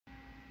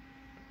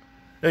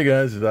Hey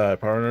guys,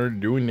 it's Partner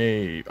doing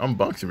a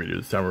unboxing video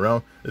this time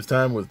around. This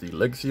time was the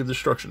Legacy of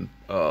Destruction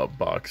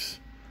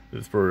box.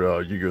 This is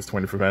for Yu-Gi-Oh's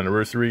 25th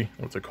anniversary.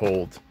 What's it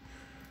called?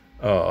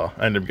 I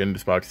ended up getting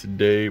this box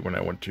today when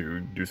I went to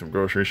do some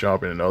grocery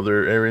shopping and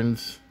other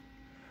errands.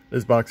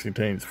 This box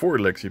contains 4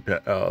 Legacy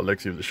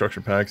of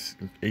Destruction packs,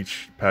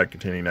 each pack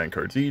containing 9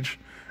 cards each,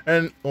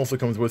 and also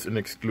comes with an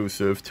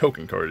exclusive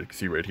token card. You can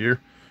see right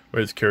here,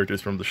 where it's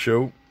characters from the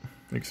show.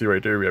 You can see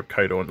right there we have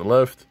Kaido on the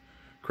left,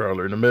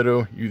 Crowler in the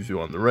middle, Yuzu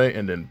on the right,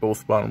 and then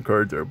both bottom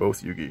cards are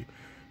both Yugi.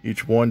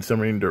 Each one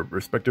summoning their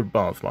respective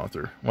boss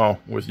monster. Well,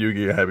 with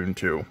Yugi having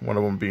 2. One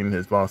of them being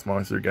his boss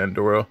monster,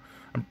 Gandora.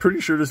 I'm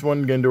pretty sure this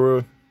one,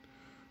 Gandora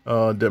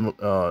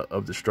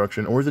of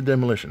Destruction, or is it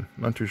Demolition?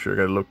 Not too sure,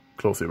 gotta look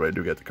closely if I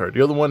do get the card.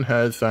 The other one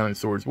has Silent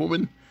Swords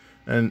Woman,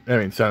 and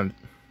Silent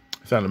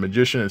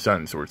Magician and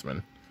Silent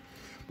Swordsman.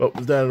 But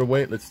with that out of the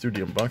way, let's do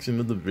the unboxing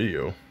of the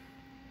video.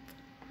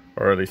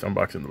 Or at least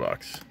unboxing the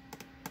box.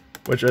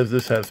 Which, as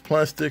this has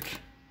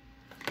plastic,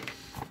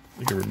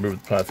 you can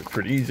remove the plastic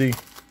pretty easy.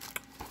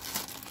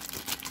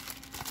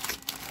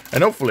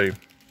 And hopefully,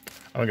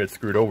 I don't get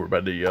screwed over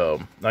by the,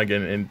 not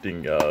getting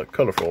anything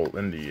colorful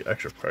in the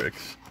extra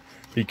products.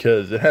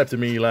 Because it happened to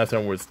me last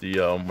time was the,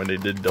 when they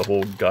did the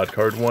whole God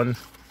card one.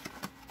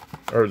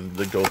 Or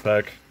the gold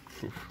pack.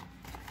 Oof.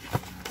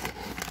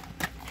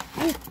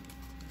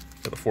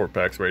 Got the 4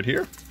 packs right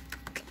here.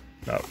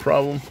 Not a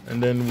problem.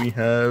 And then we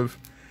have,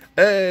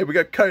 hey, we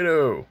got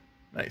Kaido.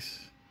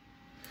 Nice.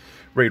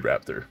 Raid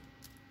Raptor.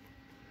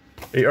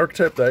 A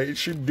archetype that I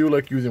should do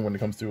like using when it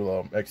comes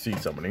to XC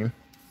summoning.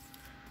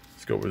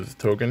 Let's go with this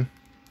token.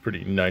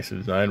 Pretty nice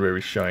design,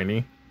 very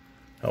shiny.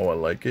 How I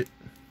like it.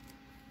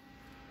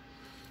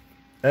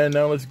 And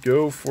now let's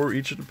go for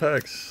each of the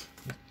packs.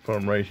 Put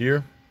them right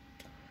here.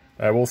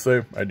 I will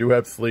say, I do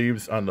have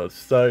sleeves on the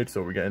side,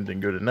 so we got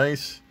anything good and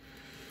nice.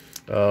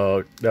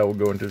 That will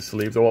go into the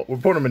sleeves. We'll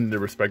put them in the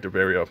respective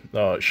area.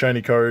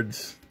 Shiny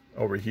cards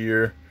over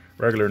here.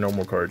 Regular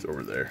normal cards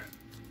over there.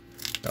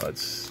 Now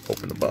let's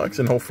open the box,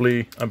 and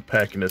hopefully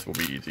unpacking this will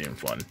be easy and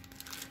fun.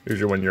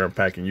 Usually when you're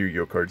unpacking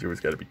Yu-Gi-Oh cards, you always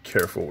got to be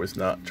careful with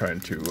not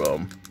trying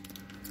to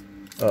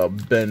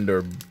bend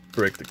or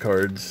break the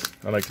cards.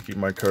 I like to keep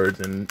my cards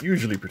in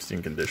usually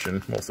pristine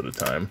condition most of the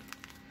time.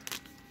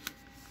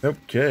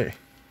 Okay.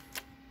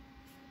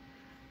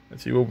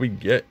 Let's see what we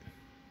get.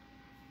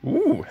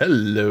 Ooh,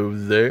 hello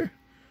there.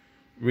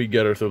 We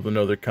got ourselves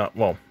another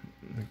well,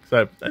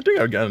 I think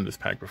I've gotten this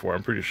pack before,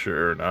 I'm pretty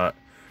sure or not.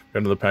 Got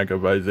another pack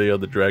of Isaiah,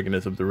 the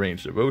Dragoness of the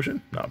Range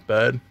Devotion. Not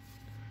bad.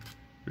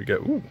 We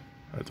got, ooh,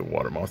 that's a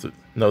water monster.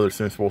 Another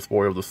Sensible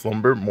Spoil of the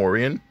Slumber,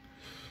 Morian.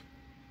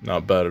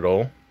 Not bad at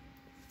all.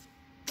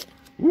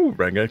 Ooh,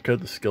 Rangeka,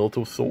 the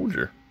Skeletal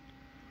Soldier.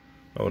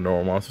 Oh,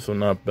 normal monster, so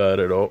not bad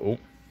at all. Oh.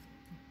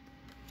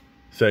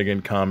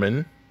 Second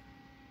common.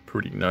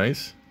 Pretty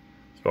nice.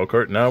 Spell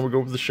card. Now we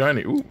go with the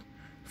shiny. Ooh,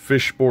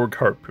 Fishborg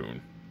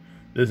Harpoon.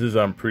 This is,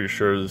 I'm pretty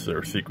sure this is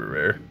their secret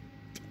rare.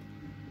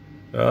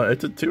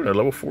 It's a tuner,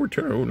 level 4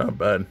 tuner. Ooh, not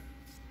bad.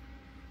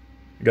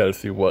 Gotta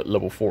see what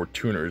level 4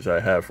 tuners I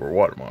have for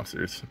water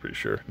monsters. I'm pretty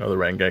sure. Another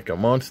Rangeka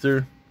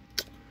monster.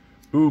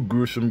 Ooh,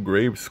 Gruesome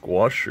Grave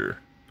Squasher.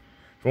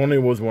 If only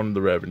it was one of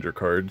the Ravager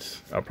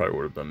cards, I probably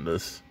would have done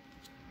this.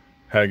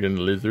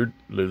 Hagen Lizard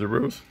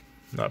Rose.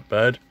 Not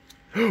bad.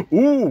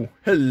 Ooh,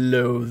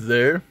 hello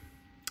there.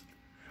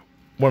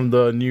 One of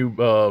the new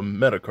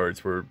meta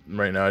cards for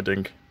right now, I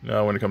think.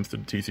 When it comes to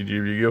the TCG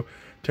Yu-Gi-Oh!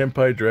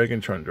 Tenpai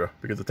Dragon Chandra.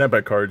 Because the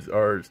Tenpai cards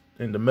are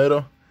in the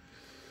meta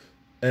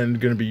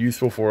and going to be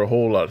useful for a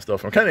whole lot of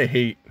stuff. I kind of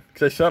hate,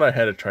 because I thought I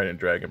had a Trident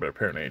Dragon, but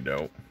apparently I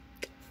don't.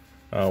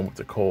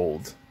 What's it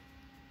called?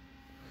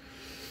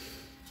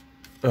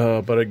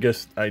 But I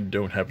guess I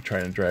don't have a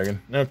Trident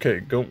Dragon.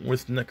 Okay, go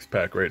with the next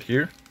pack right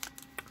here.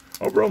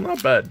 Overall,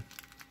 not bad.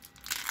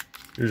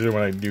 Usually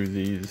when I do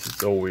these,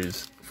 it's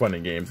always fun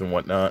and games and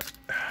whatnot.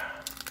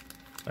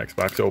 Next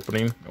box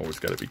opening. Always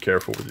got to be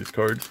careful with these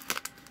cards.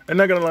 And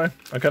not gonna lie,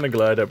 I'm kind of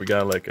glad that we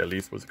got like at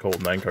least what's it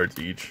called 9 cards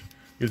each.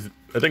 Because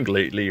I think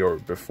lately or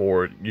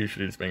before,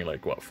 usually it's been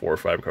like what 4 or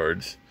 5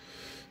 cards.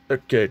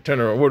 Okay,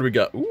 turn around. What do we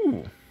got?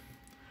 Ooh,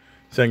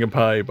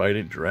 Sangenpai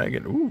Biting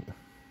Dragon. Ooh,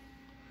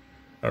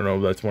 I don't know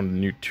if that's one of the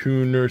new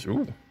tuners.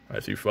 Ooh,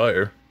 I see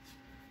fire.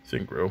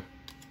 Synchro.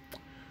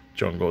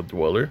 Jungle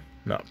Dweller.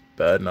 Not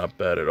bad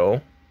at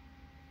all.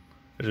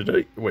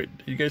 Wait,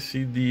 did you guys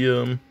see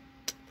the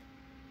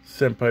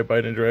Senpai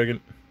Biting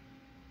Dragon?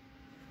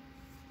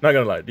 Not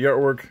gonna lie, the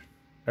artwork,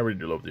 I really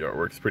do love the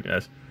artwork. It's pretty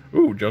nice.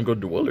 Ooh, Jungle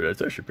Dweller. That's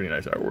actually pretty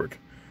nice artwork.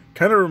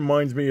 Kind of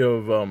reminds me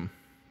of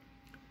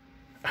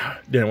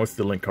damn, what's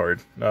the link card?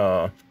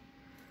 The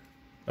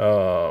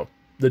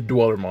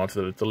Dweller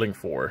monster. It's a link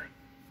for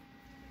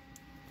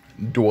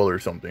Dweller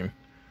something.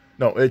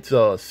 No, it's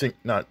it's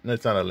not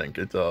a link.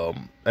 It's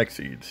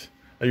Exceeds.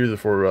 I use it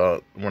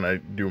for when I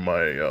do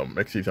my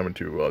XC summon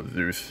to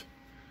Zeus.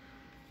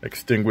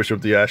 Extinguish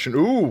of the Ashen.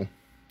 Ooh,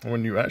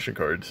 one new Ashen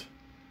cards.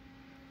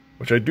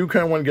 Which I do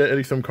kind of want to get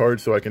Eddie some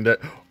cards so I can...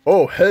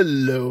 Oh,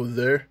 hello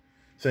there.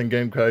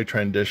 Sangenkai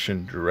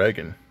Transition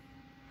Dragon.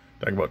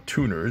 Talking about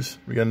tuners,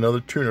 we got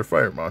another tuner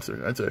fire monster.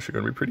 That's actually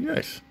going to be pretty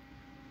nice.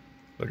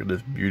 Look at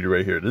this beauty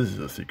right here. This is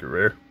a secret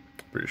rare.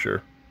 Pretty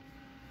sure.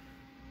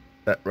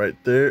 That right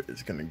there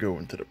is going to go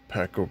into the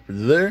pack over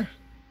there.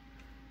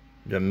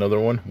 Got another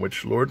one,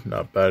 Witch Lord.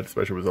 Not bad,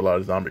 especially with a lot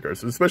of zombie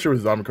cards. Especially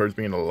with zombie cards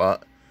being a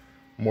lot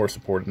more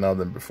supported now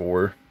than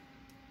before.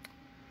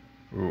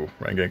 Ooh,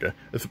 Rangenka.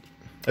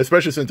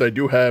 Especially since I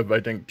do have, I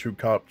think, two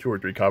or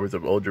three copies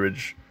of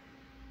Eldritch,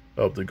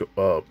 of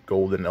the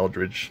Golden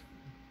Eldritch,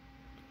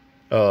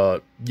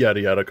 yada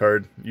yada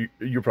card.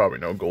 You probably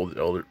know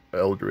Golden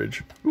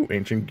Eldritch. Ooh,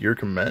 Ancient Gear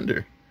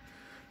Commander.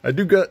 I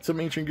do got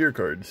some Ancient Gear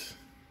cards.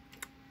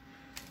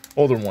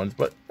 Older ones,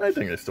 but I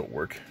think they still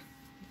work.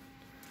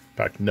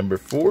 Pack number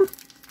 4.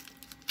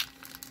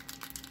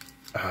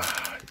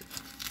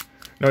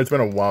 No, it's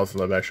been a while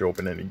since I've actually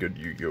opened any good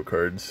Yu-Gi-Oh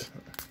cards.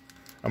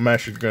 I'm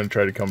actually going to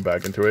try to come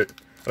back into it.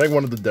 I think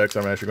one of the decks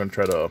I'm actually going to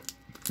try to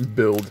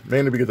build,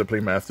 mainly because I play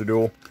Master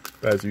Duel,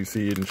 as you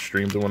see in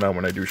streams and whatnot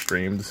when I do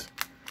streams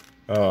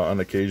on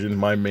occasion.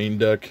 My main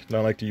deck that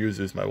I like to use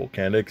is my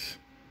Volcanics.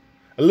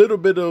 A little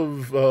bit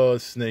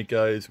of Snake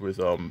Eyes with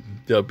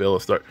the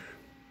Balistar.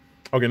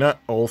 Okay, not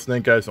all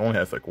Snake Eyes, only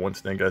has like one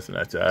Snake Eyes, and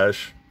that's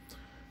Ash.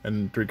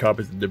 And 3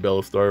 copies of the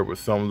Balistar with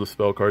some of the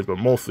spell cards, but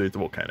mostly it's a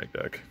Volcanic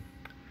deck.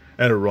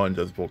 And it runs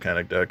as a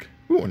Volcanic deck.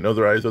 Ooh,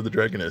 another Eyes of the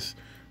Dragoness.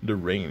 The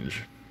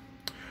Range.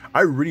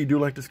 I really do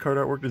like this card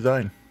artwork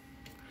design.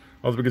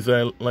 Also because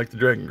I like the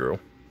Dragon Girl.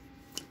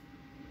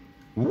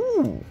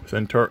 Ooh,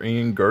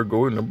 Centaurian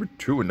Gargoyle number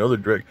 2, another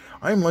dragon.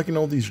 I'm liking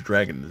all these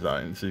dragon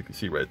designs, so you can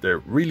see right there.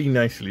 Really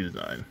nicely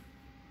designed.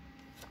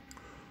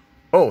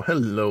 Oh,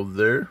 hello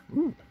there.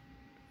 Ooh.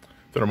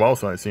 Then I'm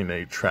also seeing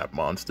a trap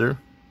monster.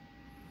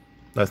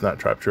 That's not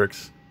Trap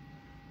Tricks.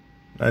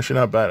 Actually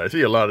not bad. I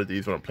see a lot of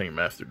these when I'm playing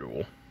Master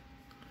Duel.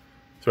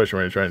 Especially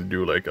when you're trying to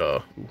do like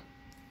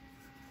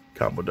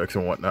combo decks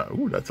and whatnot.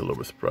 Ooh, that's a little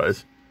bit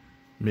surprise.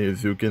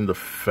 Miyazukin,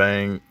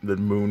 the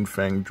Moon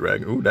Fang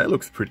Dragon. Ooh, that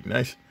looks pretty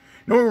nice.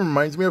 You know what it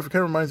reminds me of? It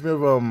kind of reminds me of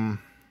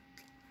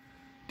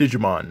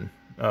Digimon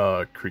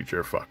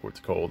creature. Fuck, what's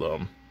it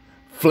called?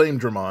 Flame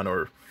Dramon,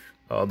 or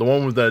the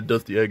one with that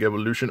does the egg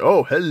evolution.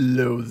 Oh,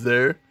 hello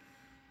there.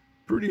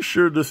 Pretty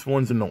sure this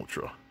one's an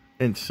Ultra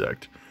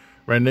Insect.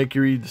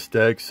 Ranekiri the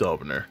Stag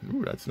Summoner.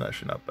 Ooh, that's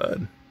actually not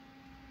bad.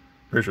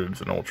 Pretty sure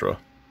it's an Ultra.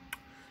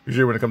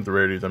 Usually when it comes to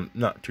rarities, I'm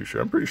not too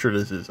sure. I'm pretty sure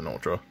this is an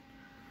Ultra.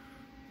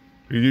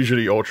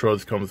 Usually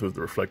Ultras comes with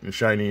the Reflecting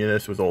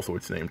Shininess, was also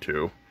its name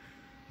too.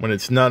 When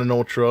it's not an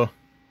Ultra,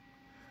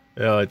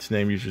 its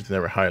name usually is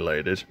never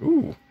highlighted.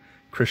 Ooh,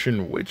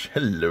 Christian Witch.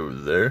 Hello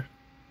there.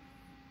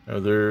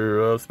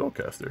 Another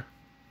spellcaster.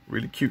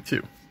 Really cute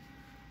too.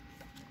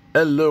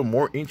 Hello,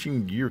 more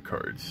Ancient Gear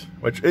cards,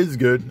 which is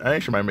good. I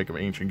actually might make an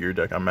Ancient Gear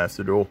deck on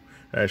Master Duel.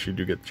 I actually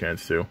do get the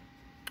chance to.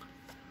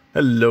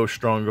 Hello,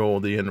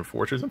 Stronghold, the Hidden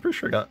Fortress. I'm pretty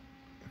sure I got...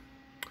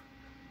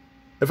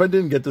 If I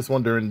didn't get this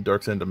one during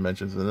Dark Side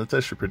Dimensions, then that's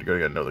actually pretty good.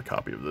 I got another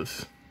copy of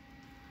this.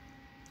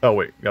 Oh,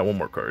 wait. Got one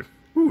more card.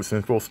 Ooh,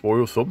 Sinful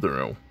Spoil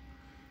Subdural.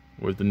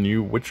 With the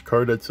new Witch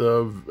card that's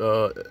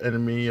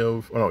enemy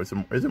of... Oh, no, is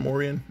it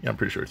Morian? Yeah, I'm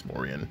pretty sure it's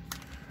Morian.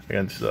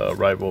 Against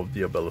rival of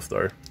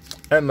Diabelistar.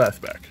 And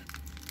last back.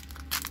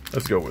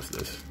 Let's go with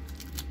this.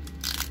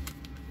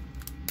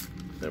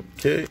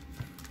 Okay.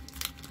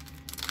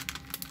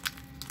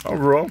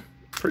 Overall,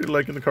 pretty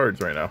liking the cards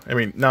right now. I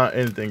mean, not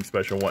anything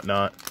special and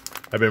whatnot.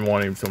 I've been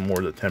wanting some more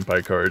of the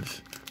Tenpai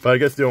cards. But I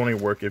guess they only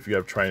work if you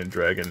have Trident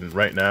Dragon.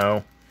 Right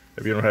now,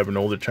 if you don't have an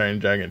older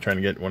Trident Dragon and trying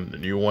to get one of the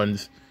new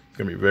ones, it's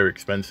going to be very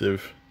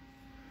expensive.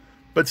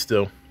 But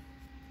still,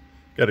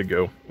 gotta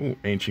go. Ooh,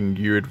 Ancient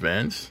Gear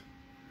Advance.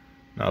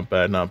 Not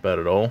bad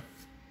at all.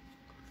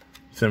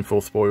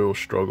 Sinful Spoil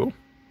Struggle.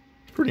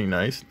 Pretty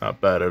nice, not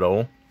bad at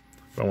all.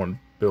 If I want to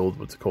build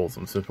what's called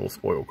some Sinful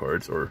Spoil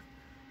cards, or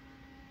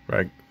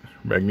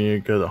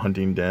Ragnika, the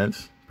Hunting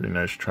Dance. Pretty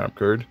nice trap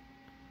card.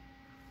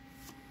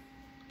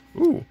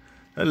 Ooh,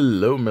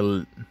 hello,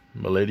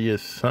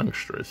 Melodious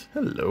Songstress.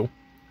 Hello.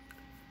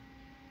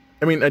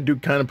 I mean, I do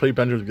kind of play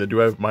Pendulums because I do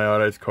have my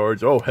Odd Eyes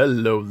cards. Oh,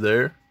 hello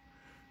there.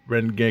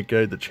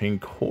 Rengenkai, the Chain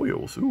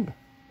Coils. Ooh.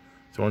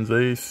 This one's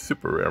a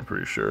super rare, I'm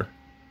pretty sure.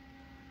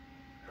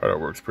 Card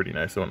artwork's pretty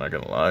nice, though, I'm not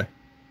gonna lie.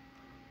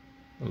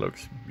 It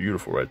looks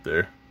beautiful right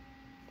there.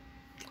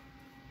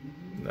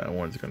 That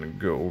one's gonna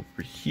go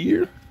over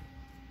here.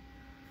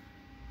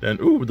 Then,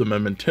 ooh, the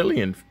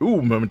Momentalian.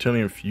 Ooh,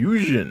 Momentalian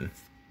Fusion.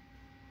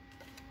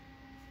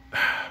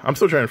 I'm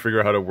still trying to figure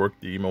out how to work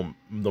the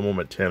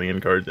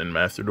Momentalian cards in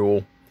Master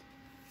Duel.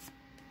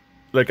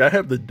 Like, I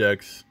have the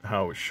decks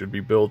how it should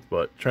be built,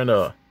 but trying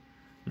to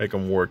make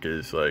them work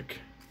is, like,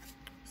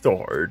 still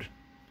hard.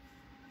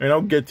 I mean,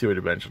 I'll get to it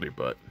eventually,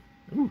 but...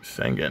 Ooh,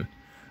 Sangan.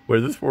 Wait,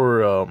 is this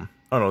for, oh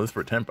no, this is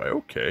for Tenpai.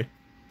 Okay.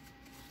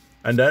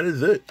 And that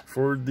is it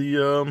for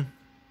the,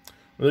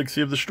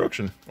 Legacy of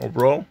Destruction.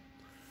 Overall,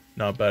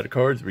 not bad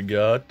cards. We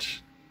got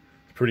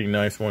pretty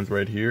nice ones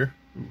right here.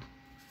 Ooh.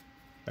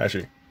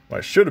 Actually, what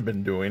I should have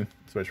been doing,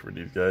 especially for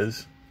these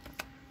guys,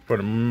 put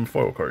them in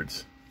foil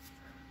cards.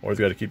 Always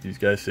got to keep these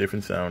guys safe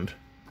and sound.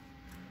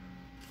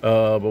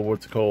 But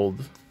what's it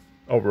called?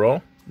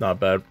 Overall, not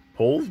bad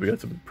pulls. We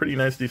got some pretty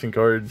nice, decent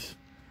cards.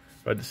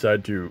 If I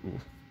decide to... Ooh,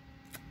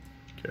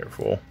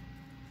 careful.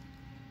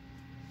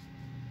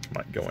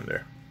 Might go in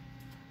there.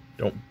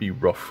 Don't be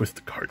rough with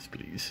the cards,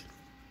 please.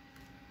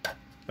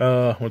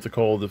 What's it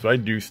called? If I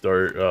do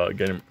start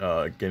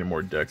getting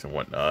more decks and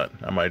whatnot,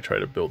 I might try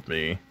to build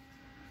me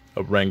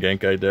a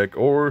Rangankai deck,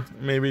 or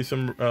maybe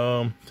some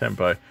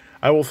Tenpai.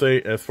 I will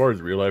say, as far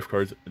as real life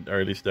cards, or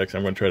at least decks,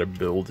 I'm going to try to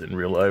build in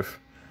real life.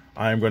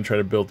 I'm going to try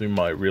to build in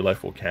my real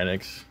life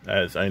Volcanics,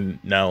 as I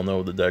now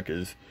know the deck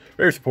is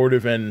very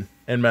supportive, and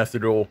Master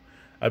Duel,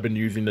 I've been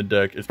using the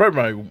deck. It's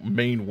probably my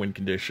main win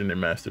condition in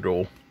Master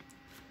Duel.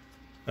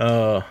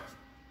 I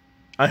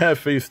have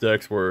faced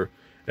decks where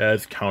it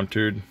has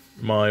countered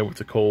my, what's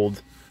it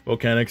called,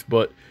 Volcanics,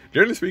 but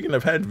generally speaking,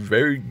 I've had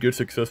very good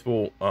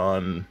successful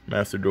on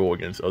Master Duel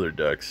against other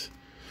decks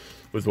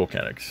with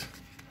Volcanics.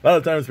 A lot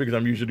of times because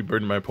I'm usually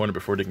burning my opponent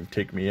before they can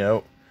take me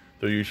out.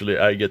 So usually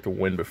I get the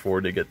win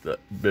before they get the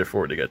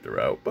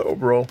route. But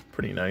overall,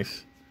 pretty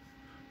nice.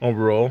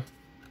 Overall,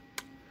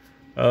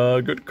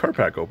 good card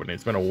pack opening.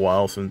 It's been a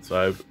while since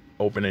I've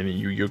opened any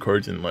Yu-Gi-Oh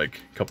cards in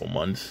like a couple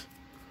months.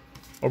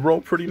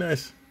 Overall, pretty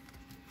nice.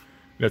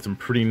 Got some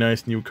pretty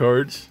nice new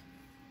cards.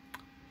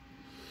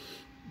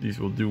 These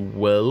will do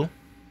well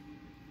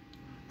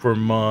for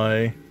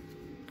my,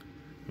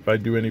 if I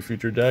do any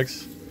future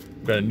decks.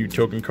 I've got a new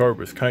token card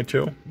with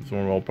Kaito. This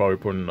one I'll probably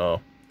put in,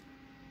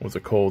 what's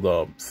it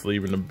called,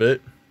 sleeve in a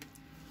bit.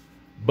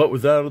 But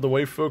with that out of the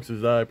way, folks, this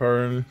is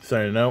iPowerN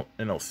signing out,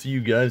 and I'll see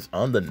you guys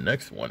on the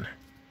next one.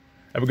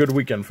 Have a good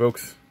weekend,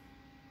 folks.